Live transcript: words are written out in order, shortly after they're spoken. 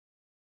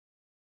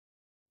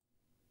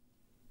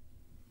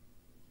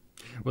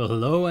Well,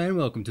 hello and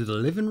welcome to the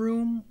living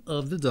room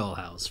of the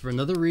dollhouse for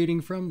another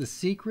reading from The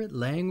Secret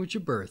Language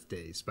of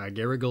Birthdays by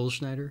Gary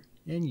Goldschneider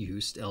and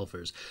Joost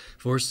Elfers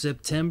for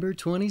September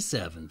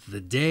 27th,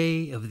 the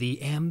day of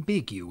the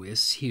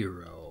ambiguous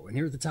hero. And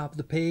here at the top of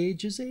the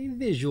page is a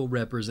visual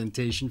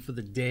representation for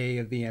the day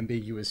of the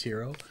ambiguous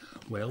hero.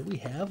 Well, we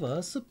have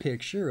us a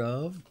picture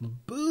of,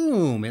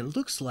 boom, it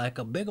looks like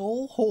a big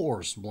old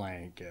horse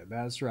blanket.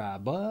 That's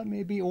right, but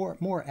maybe or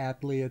more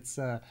aptly it's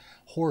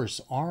horse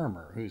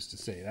armor, who's to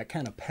say. That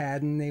kind of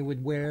padding they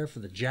would wear for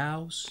the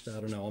joust. I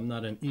don't know, I'm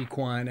not an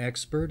equine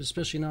expert,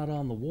 especially not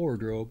on the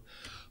wardrobe.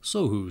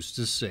 So who's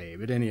to say?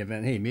 But in any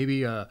event, hey,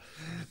 maybe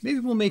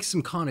we'll make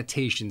some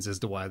connotations as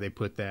to why they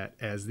put that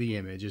as the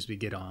image as we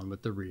get on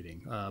with the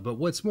reading. But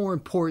what's more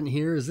important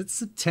here is it's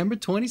September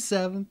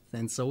 27th,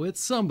 and so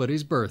it's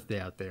somebody's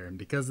birthday out there. And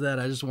because of that,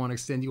 I just want to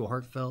extend you a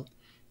heartfelt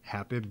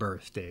happy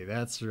birthday.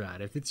 That's right.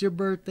 If it's your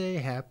birthday,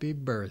 happy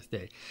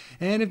birthday.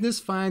 And if this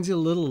finds you a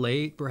little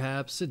late,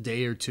 perhaps a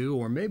day or two,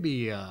 or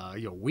maybe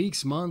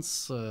weeks,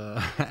 months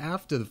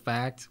after the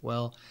fact,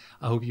 well,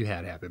 I hope you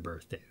had a happy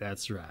birthday.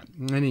 That's right.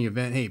 In any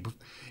event, hey,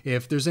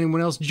 if there's anyone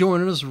else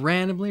joining us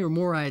randomly or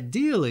more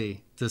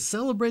ideally to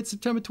celebrate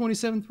September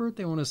 27th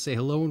birthday, I want to say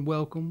hello and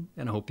welcome,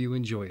 and I hope you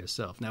enjoy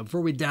yourself. Now,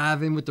 before we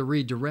dive in with the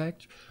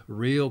redirect,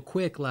 real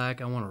quick, I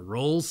want to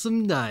roll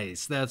some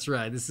dice. That's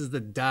right. This is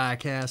the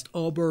DykASSt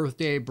A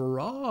Birthday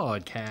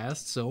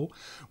broadcast, so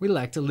we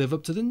like to live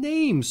up to the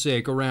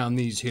namesake around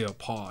these here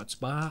parts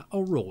by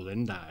a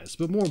rolling dice.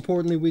 But more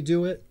importantly, we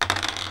do it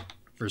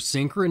for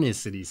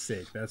synchronicity's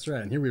sake. That's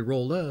right. And here we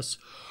rolled us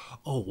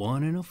a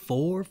 1 and a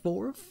 4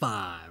 for a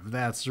 5.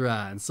 That's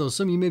right. And so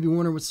some of you may be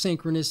wondering what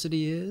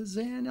synchronicity is,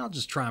 and I'll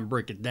just try and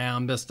break it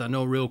down best I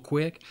know real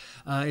quick.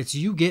 It's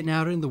you getting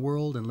out in the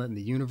world and letting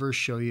the universe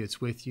show you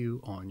it's with you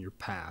on your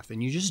path.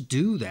 And you just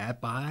do that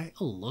by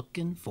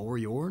looking for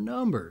your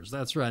numbers.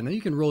 That's right. Now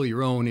you can roll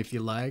your own if you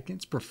like.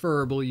 It's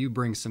preferable you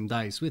bring some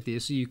dice with you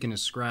so you can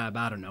ascribe,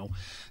 I don't know,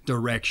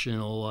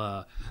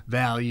 directional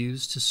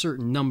values to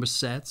certain number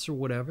sets or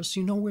whatever, so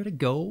you know where to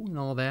go and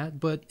all that.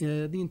 But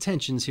the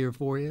intention's here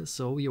for you.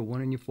 So you're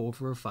 1 and you're 4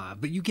 for a 5.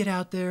 But you get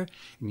out there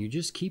and you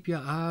just keep your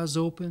eyes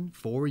open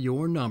for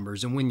your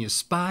numbers. And when you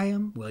spy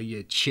them, well,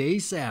 you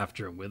chase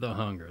after them with a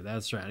hunger.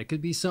 That's right. It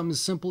could be something as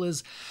simple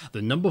as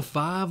the number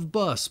 5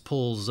 bus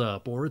pulls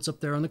up, or it's up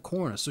there on the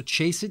corner. So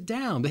chase it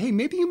down. But hey,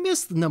 maybe you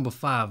missed the number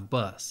 5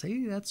 bus.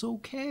 Hey, that's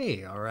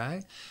okay. All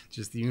right.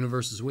 Just the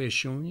universe's way of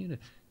showing you to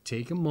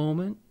take a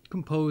moment,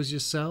 compose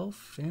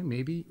yourself, and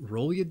maybe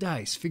roll your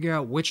dice. Figure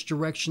out which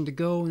direction to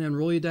go, and then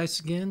roll your dice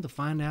again to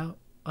find out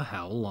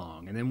how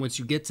long. And then once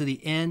you get to the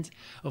end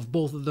of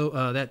both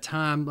of that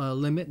time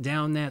limit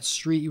down that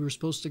street you were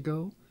supposed to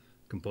go,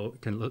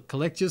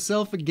 collect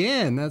yourself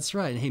again. That's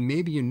right. And hey,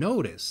 maybe you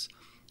notice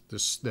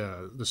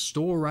the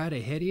store right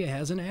ahead of you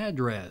has an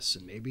address,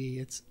 and maybe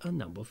it's a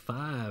number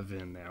 5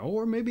 in there,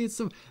 or maybe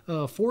it's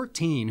a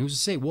 14. Who's to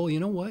say? Well, you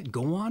know what?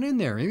 Go on in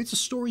there. Maybe it's a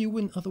store you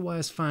wouldn't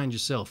otherwise find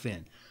yourself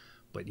in.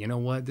 But you know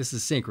what? This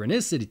is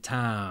synchronicity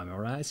time, all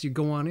right? So you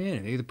go on in,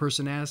 and maybe the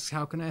person asks,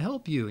 how can I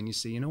help you? And you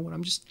say, you know what?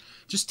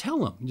 Just tell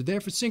them. You're there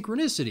for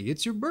synchronicity.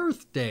 It's your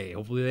birthday.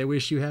 Hopefully they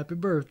wish you happy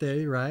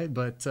birthday, right?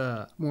 But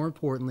more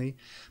importantly,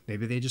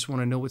 maybe they just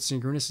want to know what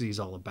synchronicity is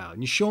all about.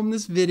 And you show them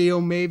this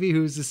video, maybe,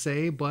 who's to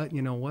say? But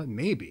you know what?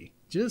 Maybe,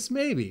 just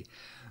maybe,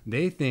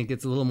 they think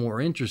it's a little more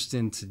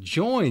interesting to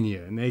join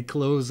you. And they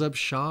close up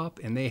shop,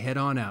 and they head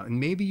on out. And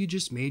maybe you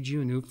just made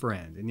you a new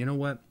friend. And you know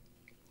what?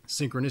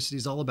 Synchronicity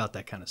is all about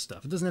that kind of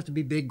stuff. It doesn't have to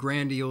be big,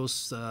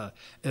 grandiose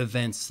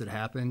events that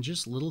happen,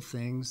 just little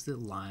things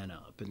that line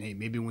up. And hey,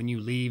 maybe when you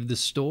leave the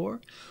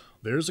store,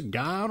 there's a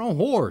guy on a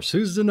horse.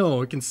 Who's to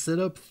know? It can set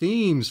up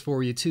themes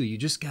for you, too. You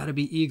just got to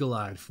be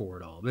eagle-eyed for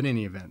it all. But in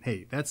any event,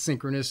 hey, that's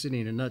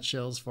synchronicity in a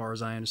nutshell as far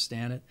as I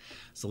understand it.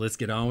 So let's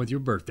get on with your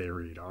birthday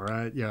read, all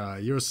right? Yeah,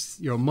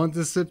 your month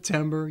is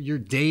September, your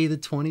day the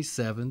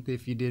 27th,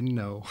 if you didn't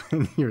know.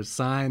 And your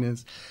sign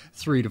is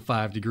 3 to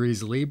 5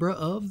 degrees Libra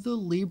of the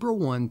Libra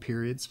I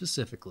period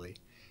specifically.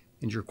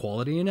 And your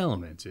quality and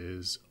element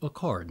is a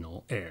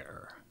cardinal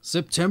air.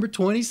 September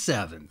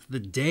 27th, the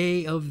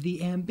day of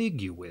the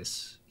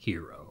ambiguous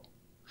hero.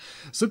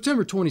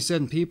 September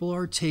 27 people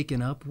are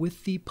taken up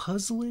with the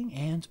puzzling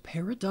and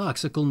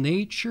paradoxical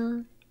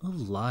nature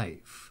of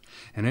life.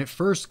 And at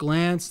first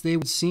glance, they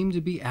would seem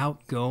to be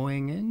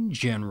outgoing and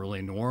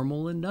generally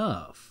normal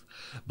enough.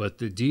 But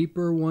the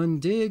deeper one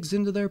digs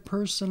into their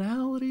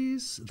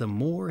personalities, the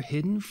more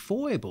hidden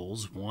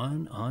foibles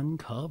one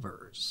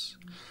uncovers.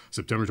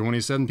 September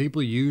 27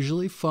 people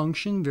usually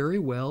function very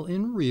well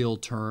in real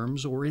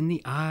terms or in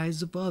the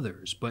eyes of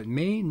others, but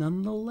may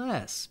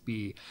nonetheless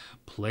be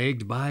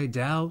plagued by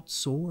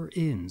doubts or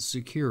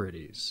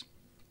insecurities.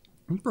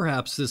 And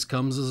perhaps this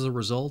comes as a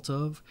result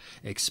of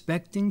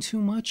expecting too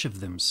much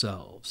of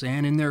themselves,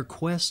 and in their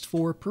quest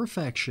for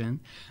perfection,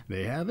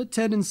 they have a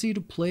tendency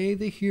to play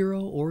the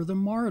hero or the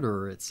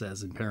martyr, it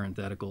says in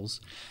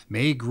parentheticals,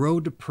 may grow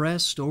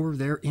depressed over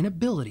their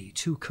inability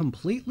to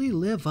completely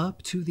live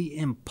up to the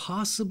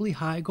impossibly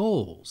high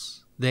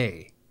goals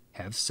they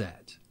have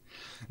set.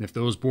 And if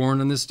those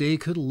born on this day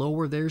could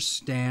lower their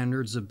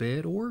standards a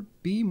bit or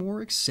be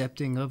more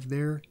accepting of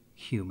their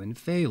human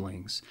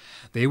failings,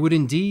 they would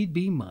indeed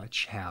be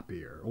much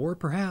happier, or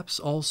perhaps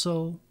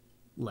also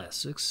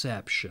less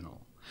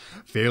exceptional.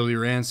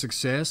 Failure and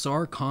success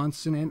are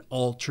constant and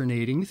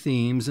alternating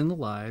themes in the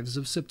lives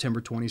of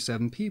September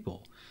 27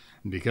 people.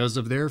 Because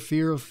of their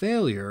fear of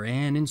failure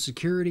and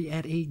insecurity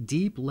at a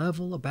deep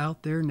level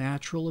about their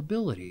natural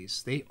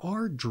abilities, they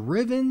are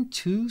driven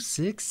to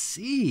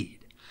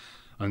succeed.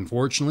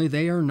 Unfortunately,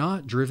 they are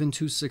not driven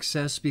to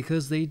success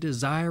because they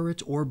desire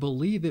it or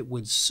believe it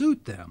would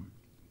suit them,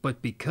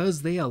 but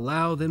because they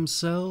allow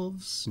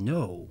themselves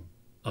no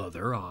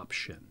other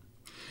option.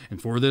 And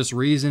for this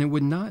reason, it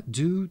would not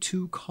do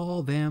to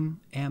call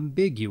them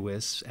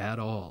ambiguous at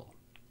all.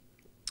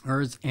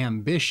 Or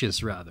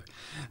ambitious, rather.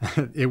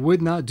 It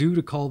would not do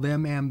to call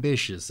them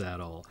ambitious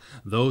at all,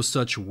 though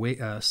such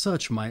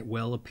might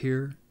well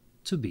appear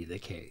to be the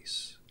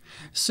case.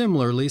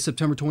 Similarly,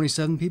 September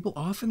 27 people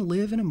often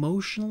live an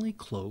emotionally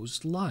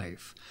closed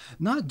life,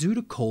 not due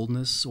to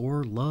coldness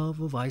or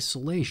love of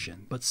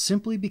isolation, but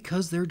simply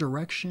because the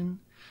direction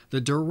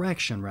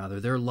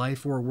their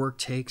life or work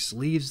takes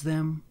leaves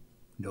them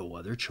no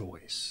other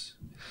choice.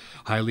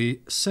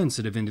 Highly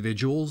sensitive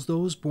individuals,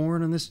 those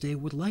born on this day,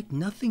 would like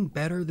nothing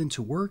better than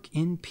to work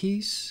in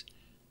peace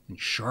and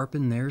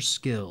sharpen their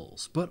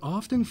skills, but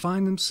often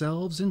find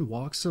themselves in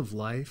walks of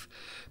life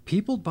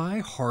peopled by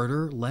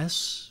harder,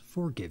 less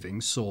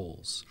forgiving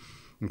souls.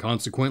 And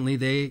consequently,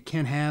 they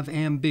can have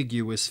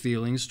ambiguous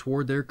feelings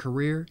toward their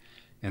career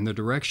and the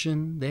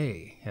direction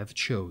they have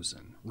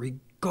chosen,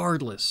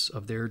 regardless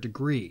of their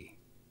degree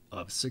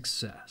of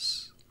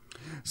success.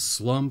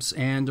 Slumps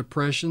and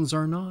depressions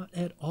are not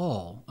at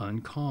all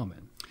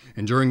uncommon.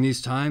 And during these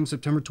times,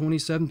 September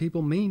 27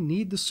 people may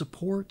need the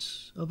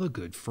support of a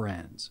good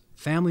friend,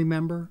 family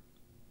member,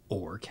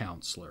 or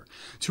counselor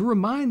to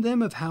remind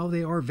them of how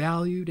they are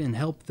valued and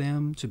help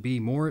them to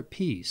be more at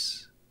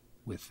peace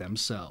with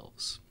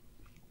themselves.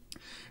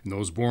 And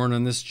those born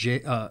on this day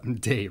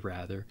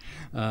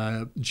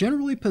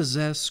generally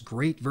possess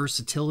great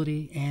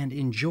versatility and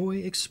enjoy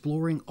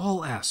exploring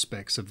all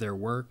aspects of their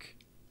work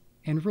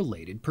and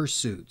related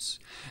pursuits.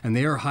 And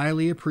they are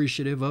highly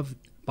appreciative of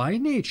by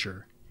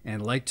nature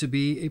and like to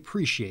be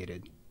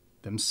appreciated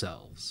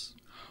themselves.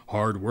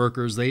 Hard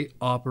workers, they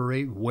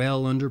operate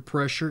well under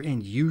pressure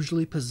and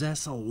usually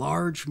possess a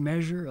large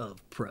measure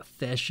of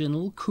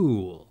professional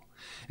cool.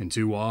 And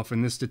too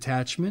often this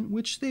detachment,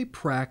 which they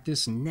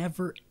practice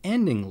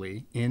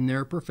never-endingly in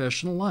their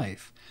professional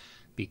life,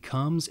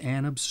 becomes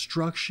an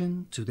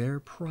obstruction to their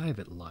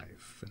private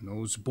life. And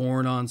those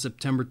born on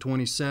September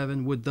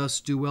 27 would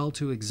thus do well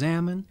to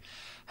examine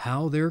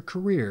how their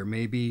career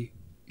may be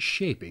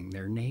shaping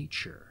their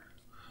nature.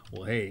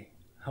 Well, hey,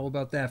 how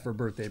about that for a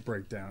birthday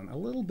breakdown? A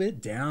little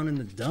bit down in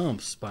the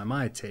dumps by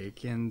my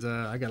take, and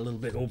I got a little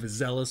bit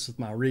overzealous with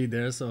my read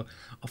there, so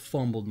I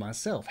fumbled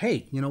myself.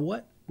 Hey, you know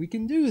what? We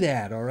can do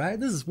that, all right?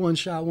 This is one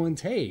shot, one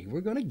take.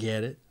 We're going to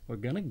get it. We're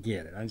going to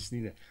get it. I just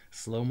need to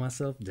slow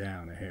myself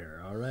down a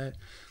hair, all right?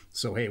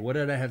 So, hey, what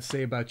did I have to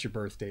say about your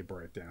birthday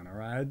breakdown, all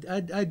right?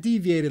 I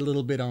deviated a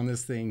little bit on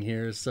this thing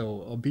here,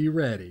 so I'll be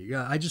ready.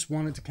 I just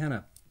wanted to kind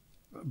of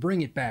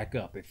bring it back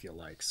up, if you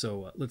like.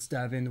 So let's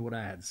dive into what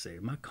I had to say,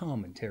 my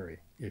commentary,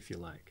 if you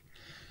like.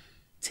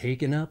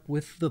 Taken up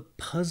with the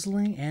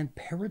puzzling and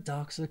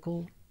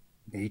paradoxical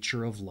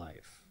nature of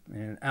life,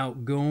 and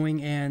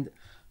outgoing and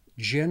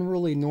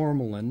generally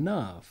normal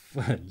enough.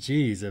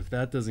 Geez, if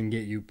that doesn't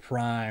get you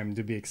primed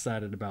to be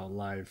excited about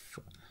life,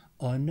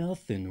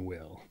 nothing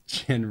will.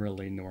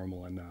 Generally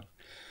normal enough.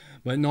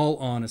 But in all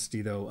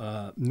honesty,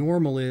 though,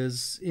 normal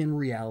is in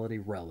reality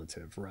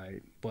relative,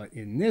 right? But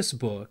in this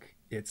book,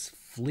 it's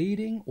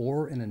fleeting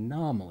or an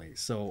anomaly.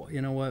 So,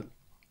 you know what?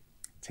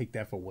 Take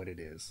that for what it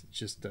is.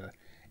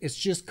 It's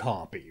just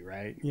copy,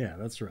 right? Yeah,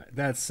 that's right.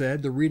 That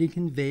said, the reading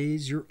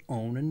conveys your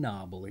own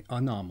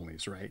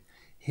anomalies, right?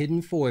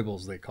 Hidden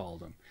foibles, they call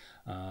them.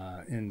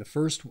 And the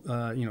first,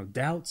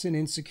 doubts and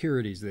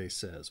insecurities, they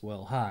says.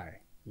 Well, hi,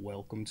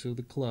 welcome to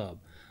the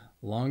club.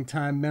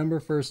 Long-time member,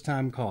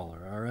 first-time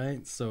caller, all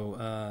right?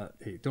 So,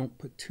 hey, don't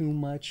put too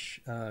much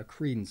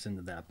credence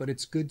into that, but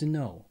it's good to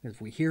know.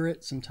 If we hear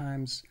it,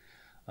 sometimes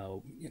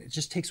it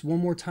just takes one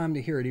more time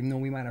to hear it, even though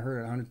we might have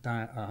heard it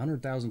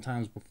 100,000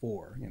 times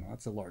before. You know,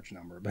 that's a large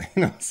number, but,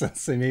 so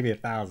let's say maybe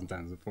 1,000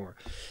 times before.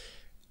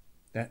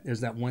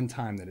 There's that one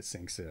time that it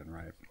sinks in,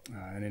 right?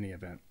 In any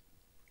event,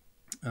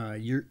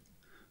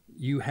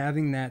 you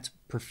having that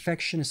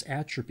perfectionist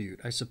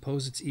attribute, I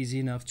suppose it's easy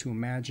enough to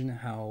imagine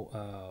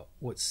how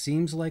what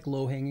seems like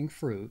low-hanging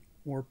fruit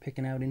or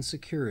picking out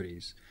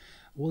insecurities,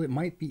 well, it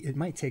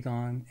might take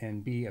on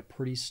and be a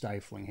pretty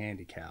stifling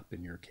handicap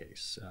in your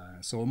case.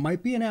 So it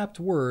might be an apt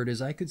word,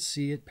 as I could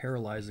see it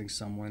paralyzing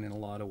someone in a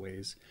lot of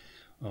ways.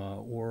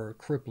 Or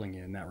crippling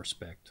you in that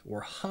respect,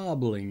 or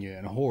hobbling you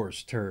in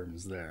horse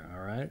terms there,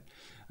 all right?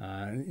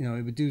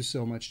 It would do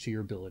so much to your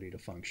ability to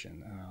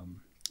function.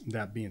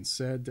 That being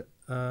said,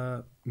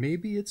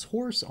 maybe it's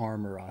horse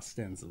armor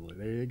ostensibly.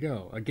 There you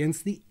go.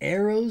 Against the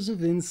arrows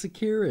of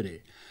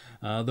insecurity.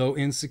 Though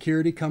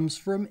insecurity comes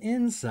from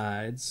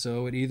inside,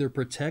 so it either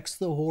protects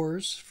the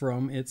horse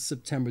from its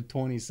September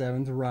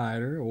 27th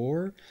rider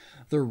or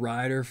the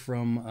rider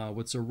from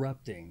what's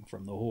erupting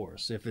from the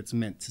horse, if it's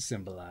meant to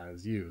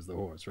symbolize you as the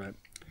horse, right?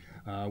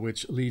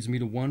 Which leads me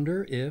to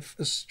wonder if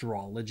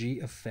astrology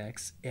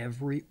affects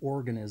every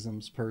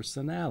organism's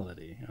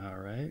personality, all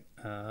right?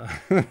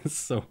 Let's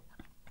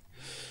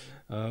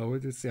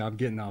see, I'm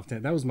getting off.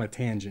 That was my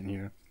tangent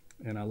here,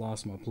 and I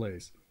lost my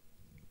place.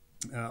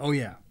 Oh,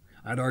 yeah.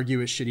 I'd argue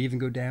it should even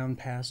go down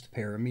past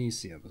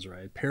parameciums,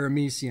 right?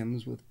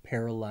 Parameciums with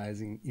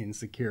paralyzing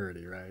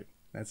insecurity, right?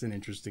 That's an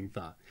interesting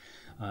thought.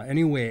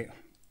 Anyway,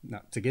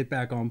 now, to get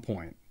back on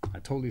point, I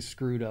totally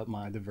screwed up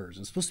my diversion.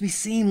 It's supposed to be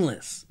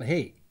seamless, but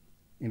hey,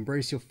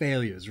 embrace your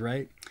failures,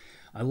 right?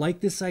 I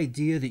like this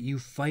idea that you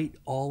fight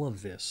all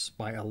of this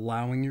by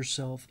allowing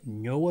yourself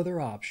no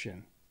other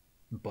option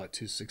but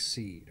to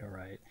succeed, all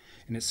right?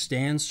 And it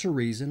stands to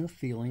reason a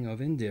feeling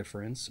of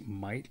indifference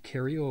might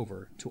carry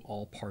over to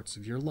all parts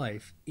of your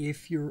life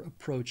if you're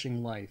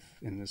approaching life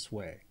in this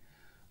way.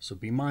 So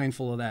be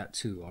mindful of that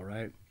too, all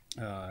right?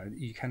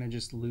 You kind of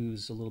just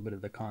lose a little bit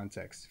of the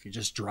context if you're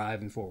just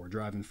driving forward,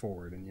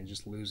 and you're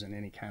just losing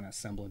any kind of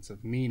semblance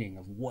of meaning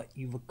of what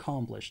you've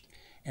accomplished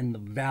and the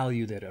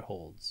value that it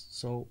holds.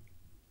 So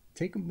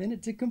take a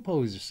minute to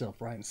compose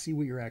yourself, right, and see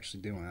what you're actually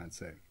doing, I'd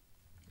say.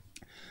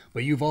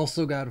 But you've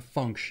also got to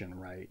function,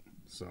 right?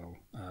 So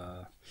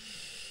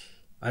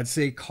I'd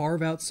say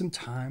carve out some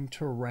time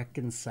to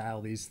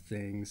reconcile these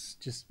things,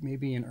 just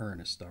maybe in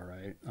earnest, all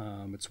right?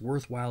 It's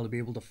worthwhile to be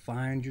able to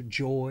find your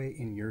joy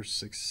in your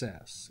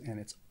success. And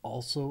it's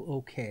also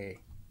okay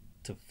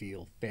to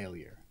feel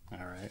failure,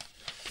 all right?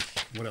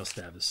 What else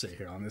do I have to say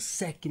here? On the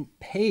second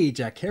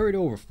page, I carried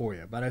over for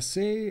you. But I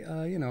say,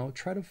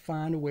 try to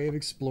find a way of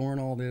exploring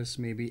all this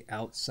maybe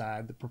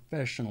outside the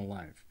professional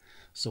life,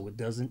 so it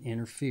doesn't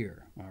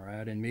interfere, all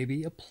right? And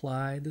maybe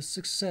apply the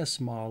success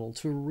model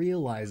to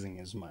realizing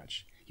as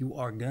much. You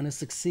are going to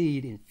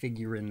succeed in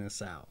figuring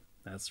this out.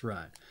 That's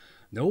right.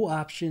 No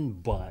option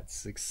but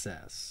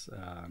success.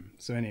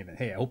 So anyway,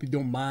 hey, I hope you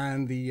don't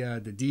mind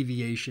the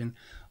deviation.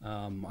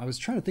 I was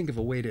trying to think of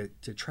a way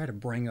to try to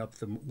bring up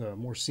the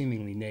more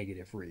seemingly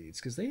negative reads,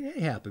 because they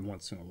happen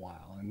once in a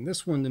while. And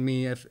this one, to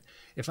me,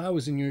 if I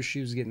was in your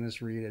shoes getting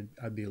this read,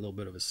 I'd be a little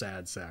bit of a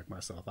sad sack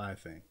myself, I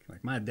think.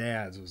 Like my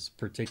dad's was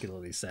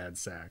particularly sad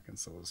sack, and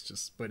so it's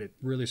just, but it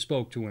really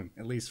spoke to him,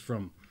 at least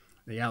from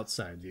the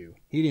outside view.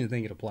 He didn't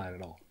think it applied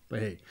at all. But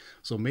hey,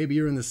 so maybe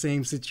you're in the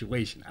same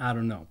situation. I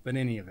don't know. But in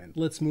any event,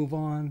 let's move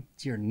on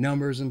to your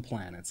numbers and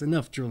planets.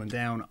 Enough drilling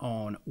down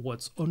on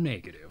what's a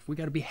negative. We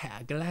got to be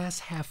glass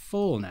half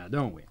full now,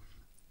 don't we?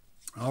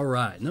 All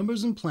right,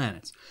 numbers and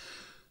planets.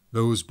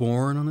 Those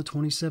born on the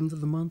 27th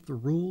of the month are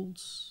ruled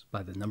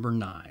by the number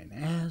 9,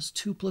 as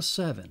 2 plus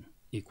 7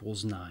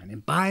 equals 9,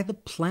 and by the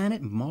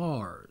planet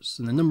Mars.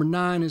 And the number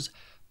 9 is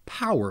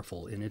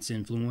powerful in its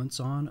influence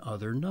on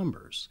other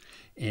numbers.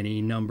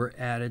 Any number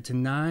added to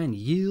 9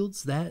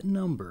 yields that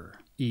number,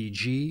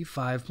 e.g.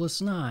 5 plus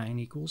 9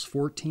 equals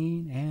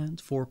 14, and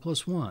 4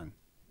 plus 1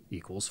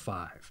 equals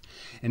 5.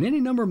 And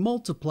any number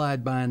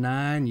multiplied by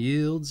 9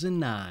 yields a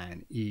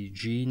 9,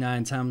 e.g.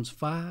 9 times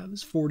 5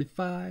 is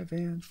 45,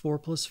 and 4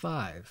 plus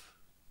 5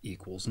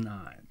 equals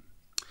 9.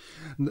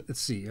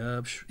 Let's see,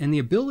 and the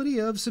ability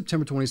of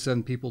September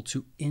 27 people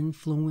to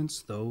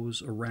influence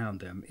those around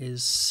them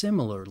is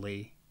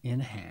similarly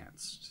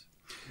enhanced.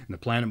 And the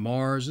planet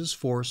Mars is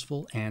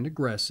forceful and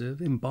aggressive,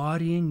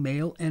 embodying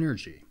male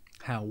energy.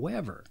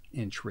 However,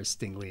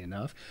 interestingly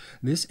enough,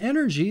 this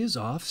energy is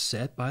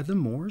offset by the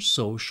more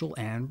social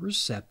and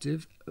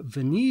receptive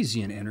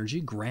Venusian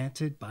energy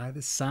granted by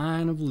the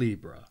sign of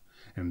Libra.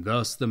 And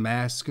thus the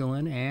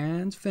masculine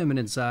and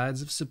feminine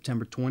sides of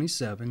September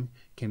 27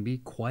 can be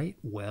quite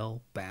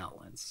well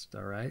balanced,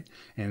 all right?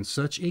 And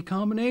such a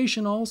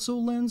combination also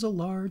lends a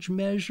large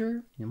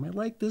measure, you might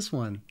like this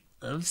one,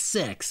 of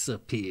sex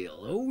appeal.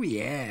 Oh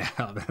yeah,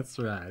 that's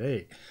right.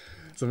 Hey,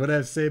 so what I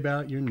have to say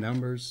about your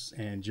numbers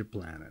and your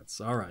planets.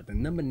 All right, the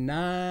number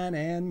 9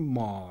 and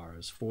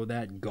Mars for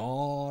that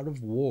god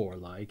of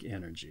war-like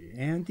energy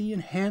and the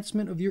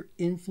enhancement of your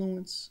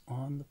influence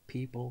on the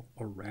people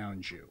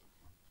around you.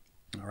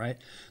 All right,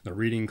 the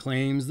reading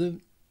claims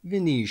the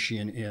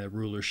Venetian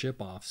rulership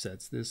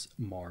offsets this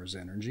Mars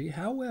energy.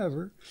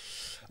 However,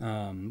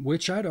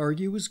 which I'd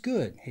argue is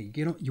good. Hey,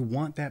 you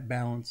want that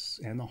balance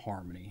and the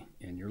harmony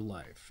in your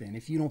life. And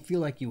if you don't feel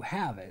like you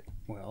have it,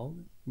 well,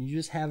 you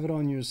just have it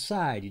on your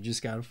side. You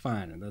just got to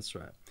find it. That's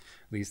right.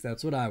 At least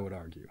that's what I would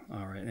argue.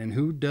 All right. And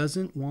who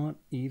doesn't want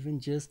even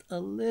just a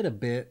little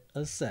bit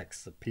of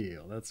sex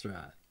appeal? That's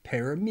right.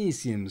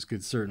 Parameciums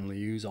could certainly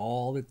use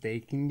all that they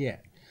can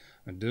get,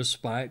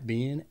 despite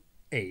being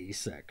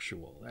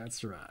asexual.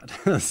 That's right.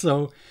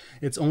 So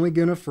it's only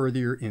going to further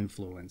your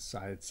influence,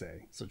 I'd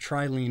say. So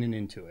try leaning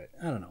into it.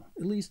 I don't know,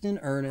 at least in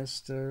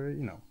earnest, or,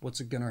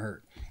 what's it going to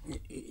hurt?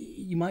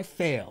 You might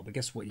fail, but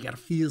guess what? You got to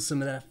feel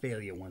some of that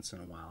failure once in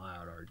a while, I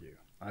would argue.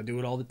 I do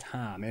it all the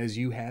time, as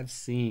you have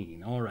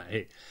seen. All right,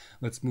 hey,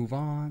 let's move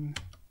on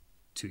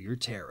to your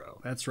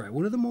tarot. That's right,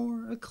 one of the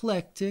more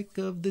eclectic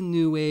of the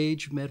New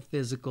Age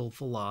metaphysical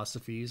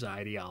philosophies,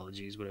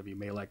 ideologies, whatever you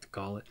may like to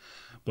call it.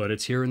 But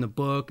it's here in the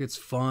book. It's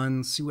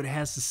fun. See what it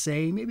has to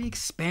say. Maybe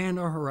expand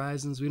our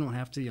horizons. We don't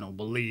have to,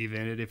 believe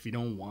in it if you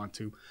don't want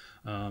to.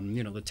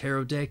 The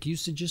tarot deck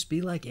used to just be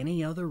like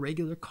any other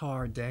regular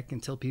card deck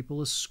until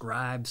people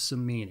ascribed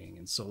some meaning.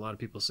 And so a lot of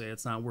people say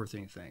it's not worth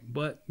anything.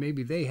 But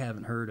maybe they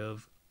haven't heard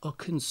of a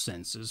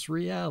consensus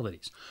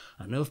realities.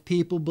 Enough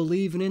people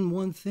believing in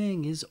one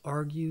thing is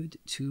argued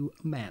to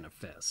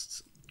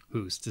manifest.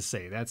 Who's to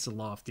say? That's a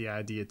lofty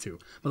idea too.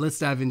 But let's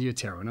dive into your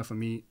tarot. Enough of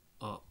me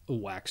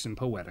waxing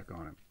poetic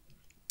on it.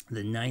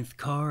 The 9th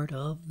card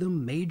of the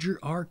major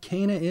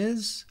arcana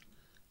is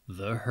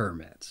the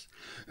Hermit,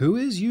 who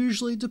is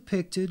usually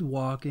depicted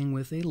walking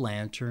with a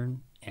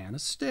lantern and a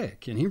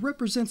stick, and he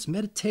represents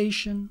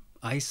meditation,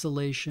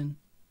 isolation,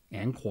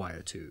 and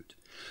quietude.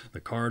 The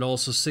card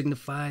also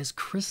signifies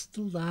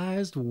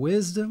crystallized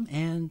wisdom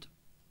and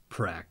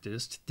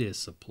practiced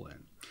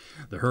discipline.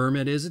 The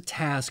Hermit is a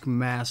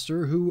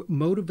taskmaster who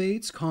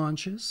motivates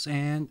conscience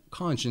and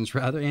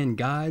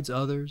guides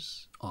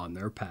others on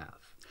their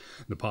path.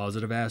 The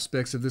positive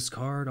aspects of this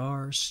card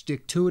are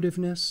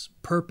stick-to-itiveness,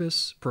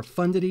 purpose,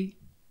 profundity,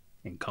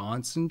 and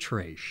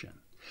concentration.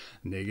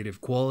 Negative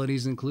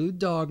qualities include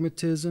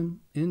dogmatism,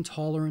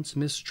 intolerance,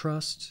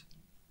 mistrust,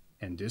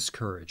 and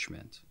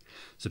discouragement.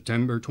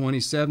 September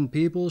 27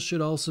 people should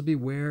also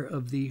beware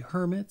of the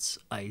Hermit's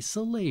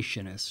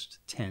isolationist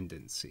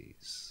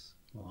tendencies.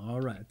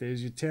 All right,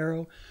 there's your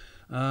tarot.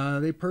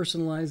 They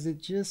personalized it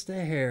just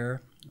a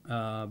hair,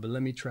 but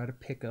let me try to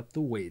pick up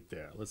the weight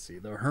there. Let's see.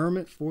 The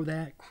Hermit for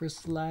that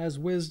crystallized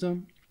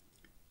wisdom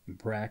and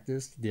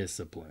practiced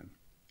discipline.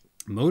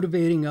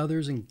 Motivating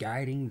others and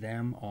guiding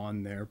them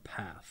on their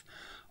path.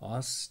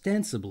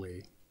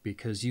 Ostensibly,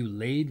 because you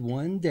laid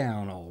one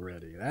down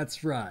already.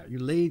 That's right.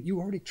 You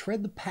already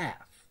tread the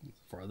path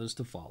for others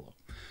to follow.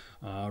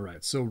 All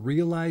right. So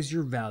realize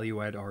your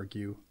value, I'd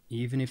argue,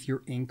 even if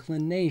your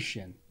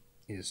inclination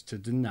is to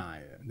deny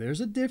it.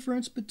 There's a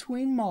difference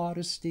between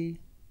modesty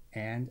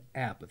and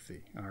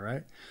apathy. All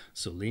right.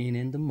 So lean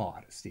into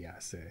modesty, I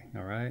say.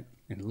 All right.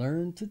 And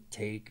learn to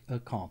take a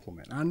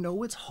compliment. I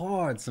know it's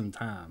hard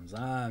sometimes.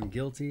 I'm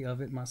guilty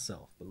of it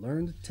myself. But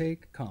learn to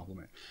take a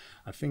compliment.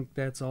 I think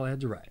that's all I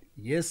had to write.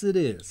 Yes, it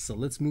is. So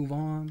let's move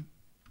on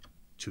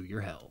to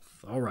your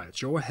health. All right,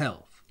 your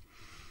health.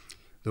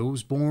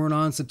 Those born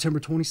on September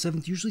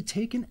 27th usually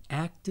take an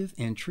active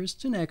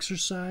interest in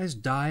exercise,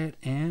 diet,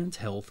 and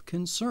health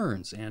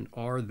concerns, and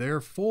are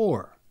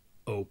therefore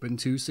open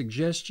to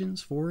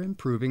suggestions for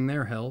improving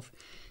their health,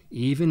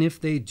 even if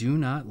they do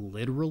not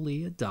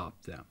literally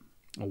adopt them.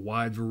 A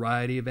wide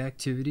variety of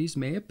activities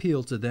may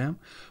appeal to them,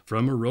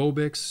 from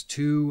aerobics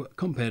to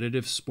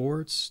competitive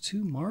sports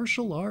to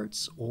martial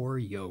arts or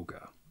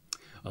yoga.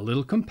 A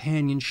little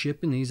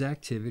companionship in these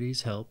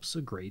activities helps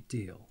a great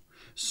deal.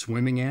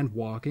 Swimming and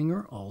walking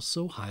are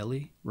also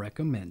highly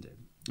recommended.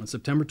 On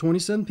September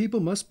 27, people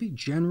must be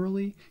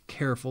generally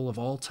careful of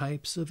all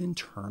types of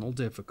internal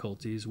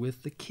difficulties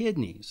with the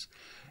kidneys,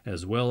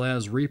 as well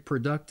as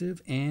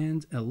reproductive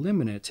and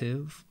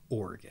eliminative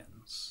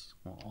organs.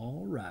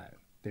 All right.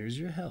 There's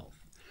your health.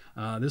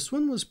 This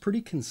one was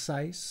pretty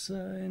concise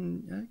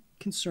and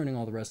concerning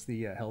all the rest of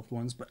the health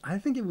ones, but I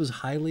think it was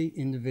highly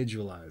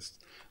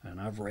individualized, and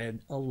I've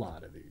read a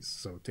lot of these,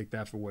 so take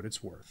that for what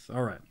it's worth.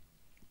 All right.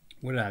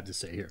 What did I have to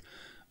say here?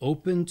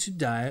 Open to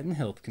diet and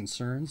health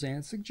concerns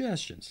and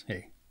suggestions.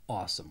 Hey,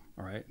 awesome.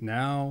 All right.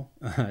 Now,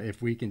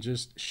 if we can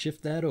just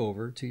shift that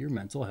over to your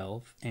mental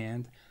health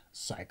and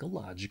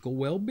psychological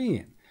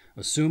well-being.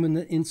 Assuming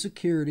the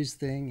insecurities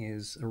thing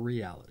is a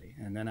reality.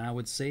 And then I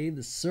would say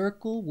the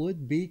circle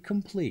would be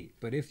complete.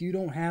 But if you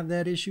don't have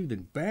that issue,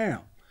 then bam,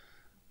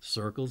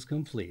 circle's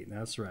complete.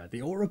 That's right.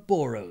 The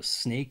Ouroboros,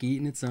 snake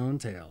eating its own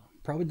tail.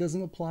 Probably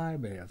doesn't apply,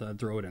 but I thought I'd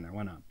throw it in there.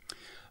 Why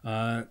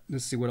not?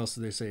 Let's see, what else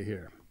do they say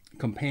here?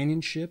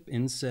 Companionship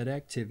in said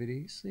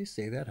activities. They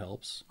say that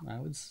helps.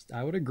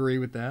 I would agree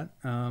with that.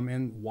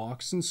 And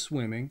walks and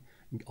swimming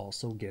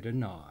also get a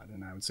nod.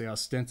 And I would say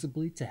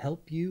ostensibly to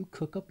help you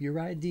cook up your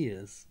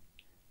ideas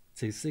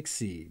to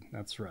succeed.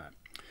 That's right.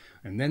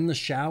 And then the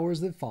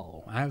showers that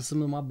follow. I have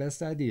some of my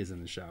best ideas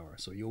in the shower,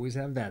 so you always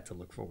have that to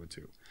look forward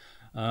to.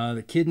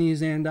 The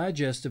kidneys and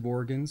digestive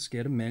organs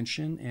get a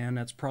mention, and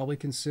that's probably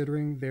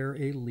considering they're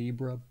a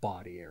Libra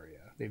body area.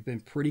 They've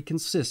been pretty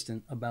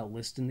consistent about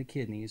listing the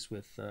kidneys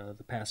with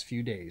the past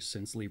few days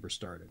since Libra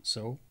started,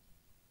 so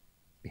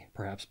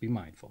perhaps be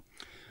mindful.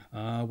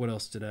 What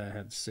else did I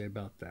have to say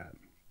about that?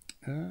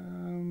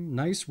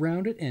 Nice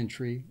rounded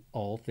entry,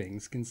 all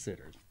things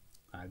considered.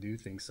 I do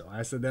think so.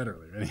 I said that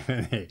earlier.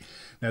 Hey,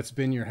 that's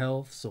been your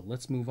health, so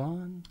let's move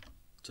on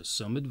to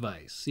some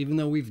advice. Even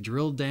though we've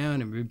drilled down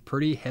and been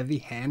pretty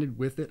heavy-handed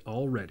with it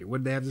already. What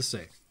did they have to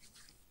say?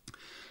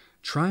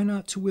 Try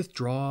not to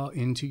withdraw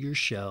into your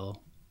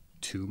shell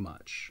too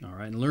much, all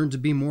right? And learn to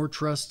be more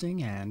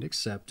trusting and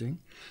accepting.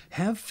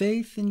 Have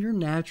faith in your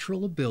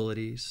natural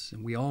abilities,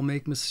 and we all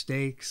make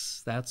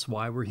mistakes. That's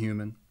why we're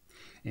human.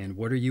 And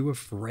what are you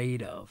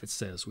afraid of? It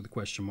says with a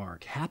question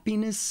mark.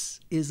 Happiness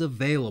is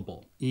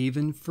available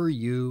even for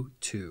you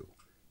too,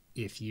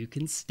 if you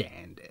can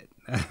stand it.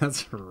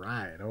 That's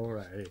right. All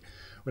right.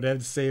 What I have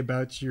to say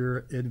about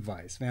your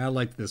advice. Man, I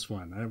like this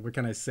one. What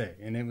can I say?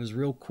 And it was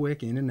real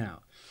quick, in and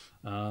out.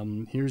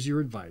 Here's your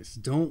advice.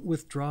 Don't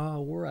withdraw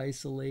or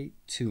isolate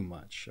too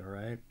much. All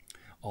right.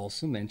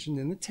 Also mentioned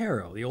in the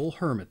tarot, the old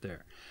hermit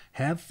there.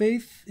 Have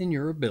faith in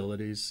your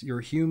abilities. You're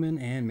human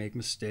and make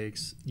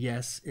mistakes.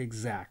 Yes,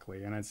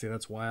 exactly. And I'd say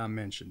that's why I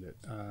mentioned it.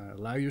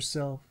 Allow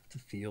yourself to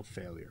feel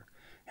failure.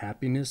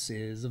 Happiness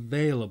is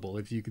available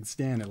if you can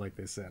stand it, like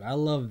they said. I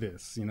love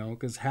this,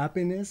 because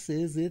happiness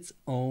is its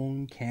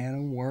own can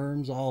of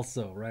worms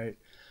also, right?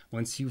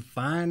 Once you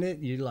find it,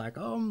 you're like,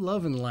 oh, I'm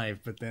loving life.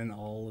 But then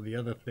all of the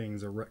other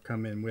things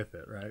come in with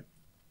it, right?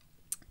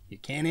 You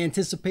can't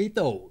anticipate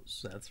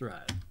those. That's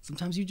right.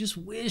 Sometimes you just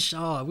wish,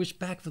 I wish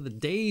back for the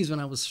days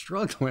when I was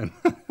struggling.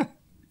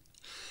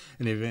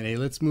 And hey,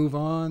 let's move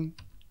on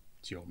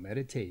to your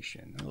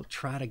meditation. I'll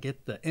try to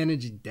get the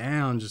energy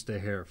down just a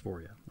hair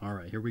for you. All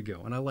right, here we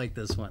go. And I like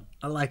this one.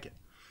 I like it.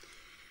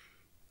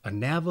 A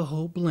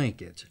Navajo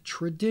blanket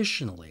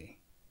traditionally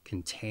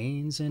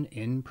contains an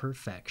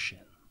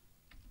imperfection.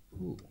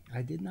 Ooh,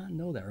 I did not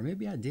know that. Or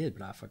maybe I did,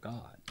 but I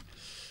forgot.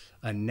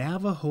 A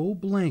Navajo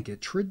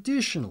blanket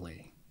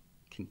traditionally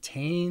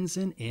contains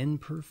an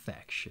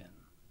imperfection.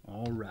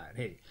 All right.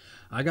 Hey,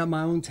 I got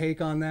my own take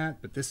on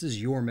that, but this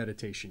is your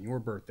meditation, your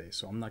birthday,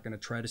 so I'm not going to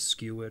try to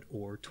skew it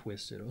or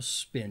twist it or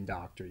spin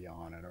doctor you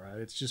on it, all right?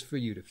 It's just for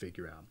you to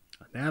figure out.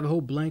 A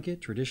Navajo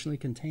blanket traditionally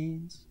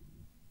contains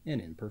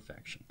an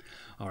imperfection.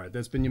 All right,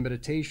 that's been your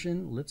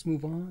meditation. Let's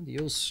move on to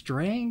your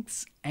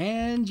strengths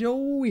and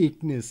your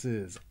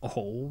weaknesses.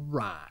 All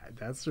right,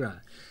 that's right.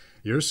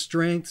 Your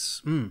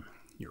strengths,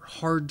 you're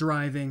hard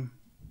driving,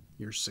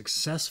 you're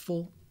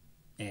successful,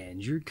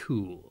 and you're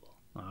cool.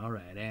 All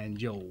right,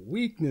 and your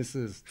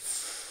weaknesses.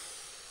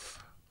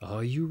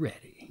 Are you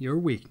ready? Your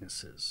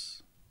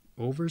weaknesses.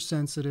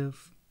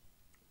 Oversensitive,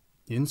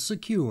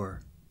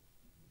 insecure,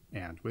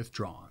 and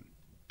withdrawn.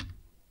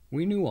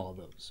 We knew all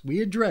those.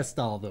 We addressed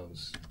all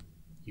those.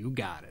 You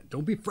got it.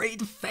 Don't be afraid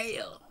to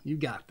fail. You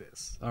got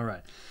this. All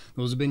right.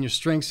 Those have been your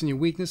strengths and your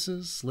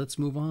weaknesses. Let's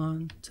move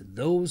on to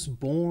those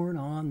born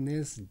on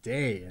this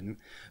day and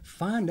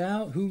find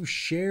out who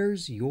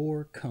shares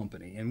your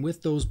company. And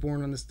with those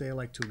born on this day, I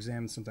like to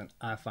examine something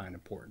I find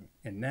important,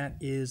 and that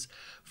is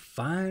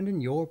finding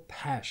your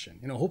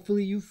passion.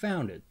 Hopefully you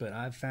found it, but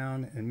I've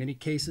found in many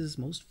cases,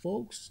 most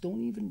folks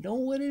don't even know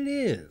what it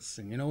is.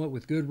 And you know what?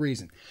 With good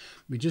reason.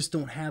 We just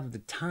don't have the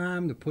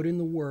time to put in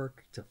the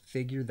work to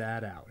figure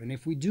that out. And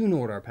if we do know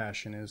what our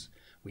passion is,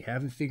 we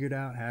haven't figured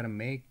out how to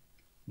make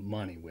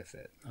money with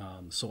it.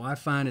 So I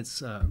find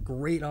it's a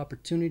great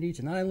opportunity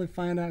to not only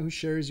find out who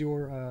shares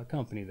your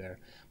company there,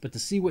 but to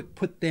see what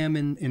put them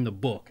in the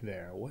book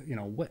there.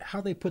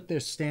 How they put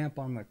their stamp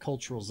on the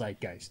cultural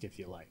zeitgeist, if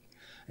you like.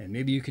 And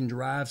maybe you can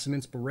derive some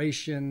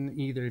inspiration,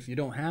 either if you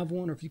don't have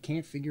one or if you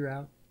can't figure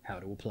out how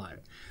to apply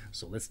it.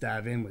 So let's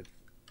dive in with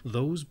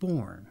those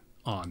born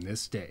on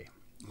this day.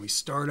 We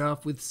start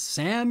off with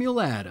Samuel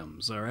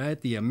Adams, all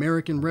right, the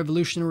American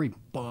Revolutionary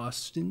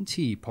Boston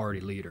Tea Party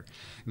leader.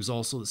 He was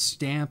also the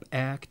Stamp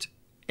Act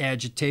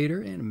agitator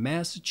and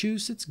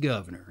Massachusetts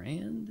governor,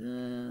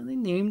 and they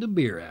named a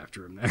beer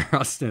after him there,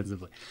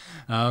 ostensibly.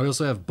 We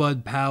also have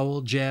Bud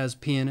Powell, jazz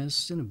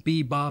pianist and a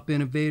bebop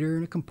innovator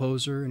and a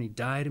composer, and he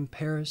died in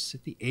Paris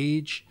at the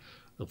age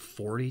of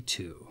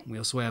 42. We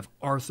also have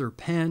Arthur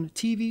Penn,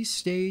 TV,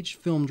 stage,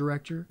 film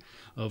director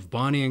of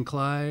Bonnie and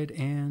Clyde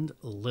and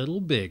Little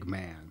Big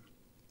Man.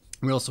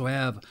 We also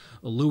have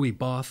Louis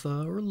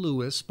Botha, or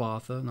Louis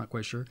Botha, not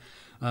quite sure,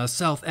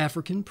 South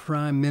African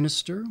Prime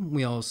Minister.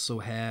 We also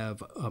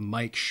have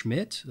Mike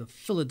Schmidt, the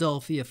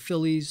Philadelphia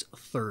Phillies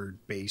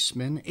third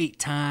baseman,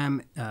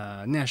 8-time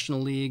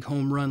National League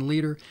home run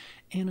leader,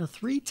 and a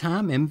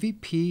 3-time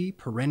MVP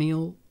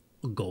perennial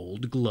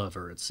Gold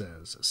Glover, it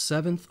says.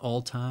 7th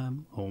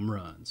all-time home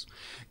runs.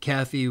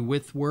 Kathy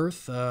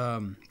Whitworth,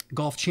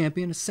 golf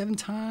champion, a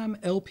 7-time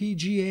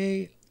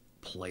LPGA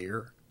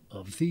Player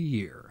of the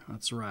Year.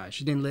 That's right.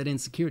 She didn't let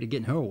insecurity get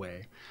in her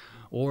way.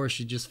 Or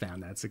she just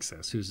found that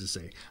success. Who's to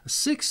say?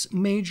 6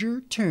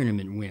 major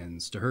tournament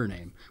wins to her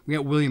name. We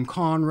got William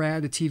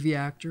Conrad, the TV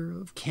actor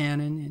of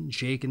Cannon and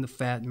Jake and the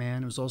Fat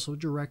Man, who's also a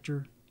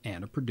director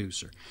and a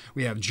producer.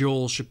 We have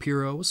Joel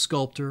Shapiro, a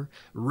sculptor,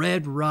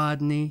 Red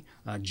Rodney,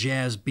 a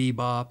jazz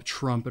bebop,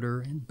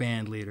 trumpeter, and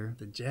band leader.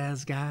 The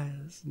jazz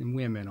guys and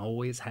women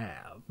always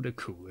have the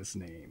coolest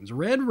names.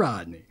 Red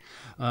Rodney.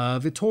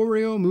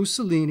 Vittorio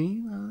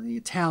Mussolini, the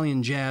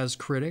Italian jazz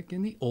critic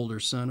and the older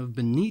son of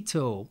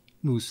Benito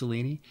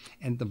Mussolini,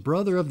 and the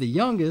brother of the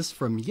youngest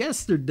from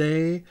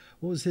yesterday.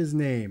 What was his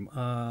name?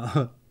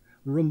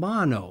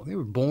 Romano. They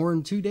were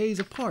born 2 days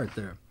apart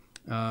there.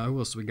 Who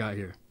else we got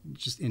here?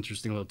 Just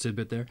interesting little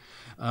tidbit there.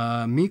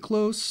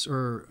 Miklos,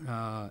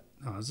 or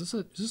is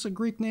this a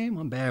Greek name?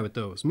 I'm bad with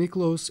those.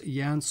 Miklos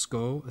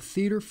Jansko, a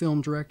theater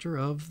film director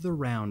of The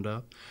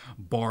Roundup.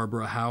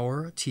 Barbara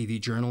Hauer, a TV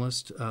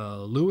journalist.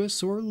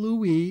 Louis, or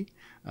Louis,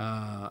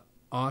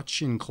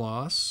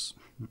 Auchincloss,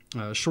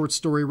 a short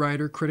story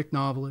writer, critic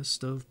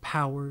novelist of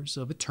Powers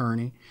of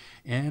Attorney,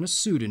 and a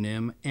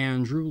pseudonym,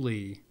 Andrew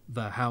Lee,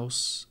 The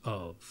House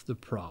of the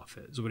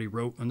Prophet, is what he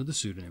wrote under the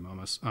pseudonym,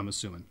 I'm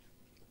assuming.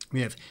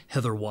 We have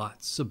Heather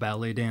Watts, a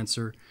ballet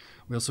dancer.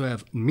 We also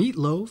have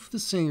Meatloaf, the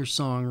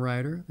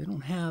singer-songwriter. They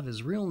don't have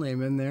his real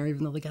name in there,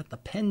 even though they got the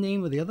pen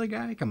name of the other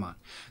guy. Come on.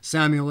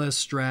 Samuel S.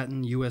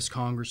 Stratton, U.S.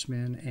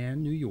 Congressman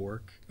and New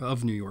York.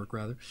 Vincent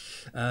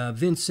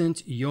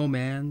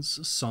Yeomans,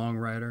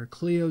 songwriter.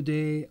 Cleo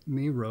de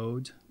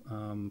Merode,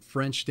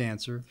 French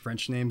dancer.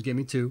 French names give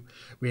me two.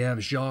 We have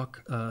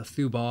Jacques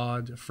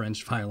Thubaud,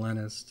 French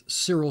violinist.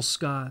 Cyril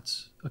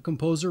Scott, a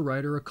composer,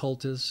 writer,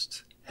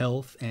 occultist,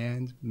 health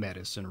and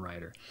medicine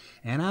writer.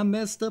 And I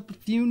messed up a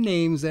few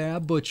names there. I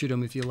butchered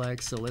them, if you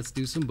like, so let's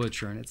do some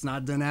butchering. It's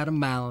not done out of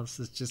malice.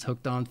 It's just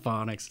hooked on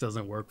phonics.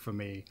 Doesn't work for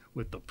me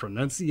with the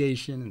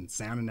pronunciation and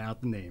sounding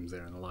out the names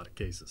there in a lot of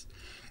cases.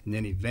 And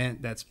an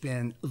event that's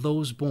been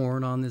those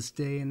born on this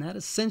day, and that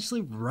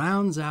essentially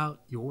rounds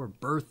out your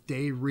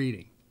birthday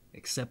reading.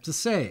 Except to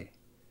say,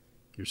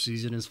 your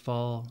season is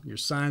fall. Your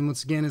sign,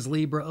 once again, is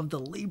Libra, of the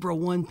Libra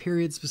I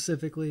period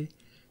specifically.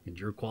 And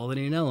your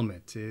quality and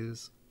element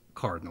is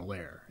Cardinal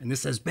air. And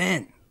this has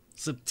been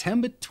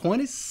September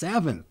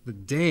 27th, the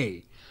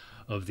day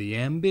of the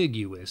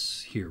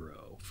Ambiguous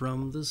Hero,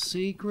 from The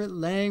Secret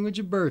Language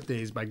of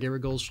Birthdays by Gary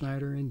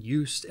Goldschneider and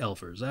Joost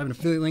Elfers. I have an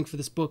affiliate link for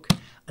this book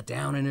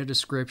down in the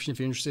description if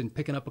you're interested in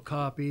picking up a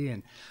copy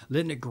and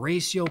letting it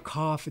grace your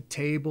coffee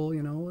table.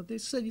 You know, they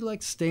said you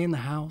like to stay in the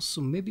house,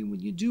 so maybe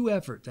when you do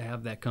effort to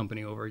have that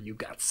company over, you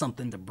got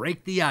something to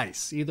break the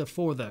ice, either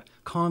for the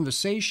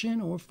conversation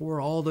or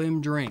for all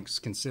them drinks,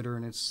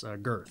 considering its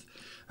girth.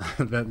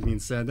 That being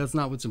said, that's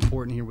not what's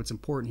important here. What's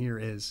important here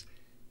is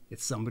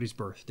it's somebody's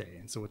birthday.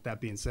 And so with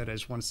that being said, I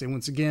just want to say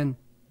once again,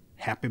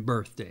 happy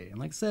birthday. And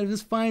like I said, if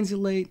this finds you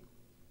late,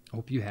 I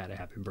hope you had a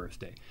happy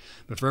birthday.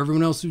 But for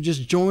everyone else who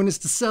just joined us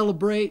to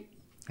celebrate,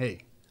 hey,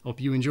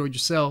 hope you enjoyed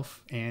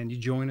yourself and you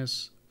join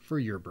us for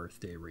your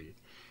birthday read.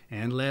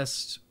 And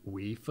lest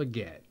we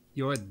forget,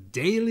 your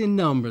daily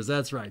numbers.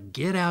 That's right.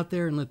 Get out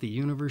there and let the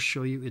universe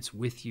show you it's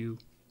with you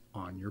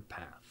on your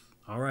path.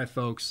 All right,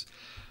 folks.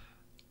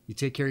 You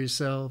take care of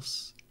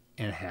yourselves,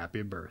 and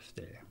happy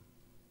birthday.